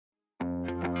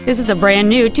This is a brand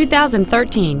new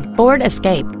 2013 Ford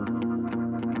Escape.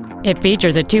 It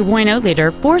features a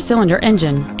 2.0-liter four-cylinder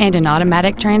engine and an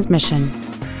automatic transmission.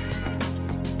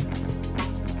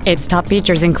 Its top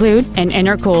features include an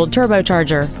intercooled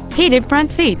turbocharger, heated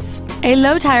front seats, a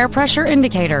low tire pressure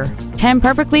indicator, 10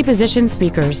 perfectly positioned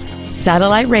speakers,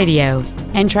 satellite radio,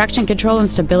 and traction control and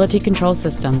stability control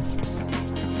systems.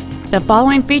 The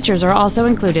following features are also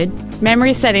included: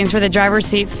 memory settings for the driver's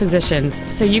seat's positions,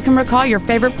 so you can recall your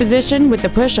favorite position with the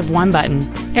push of one button,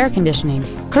 air conditioning,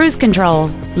 cruise control,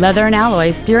 leather and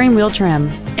alloy steering wheel trim,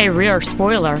 a rear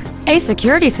spoiler, a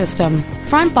security system,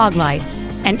 front fog lights,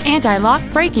 an anti-lock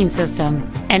braking system,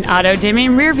 an auto-dimming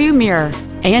rearview mirror,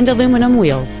 and aluminum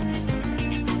wheels.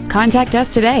 Contact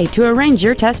us today to arrange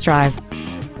your test drive.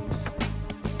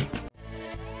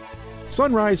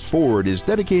 Sunrise Ford is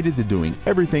dedicated to doing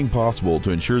everything possible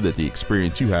to ensure that the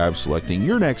experience you have selecting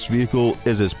your next vehicle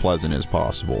is as pleasant as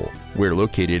possible. We're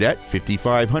located at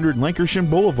 5500 Lankershim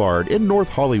Boulevard in North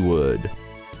Hollywood.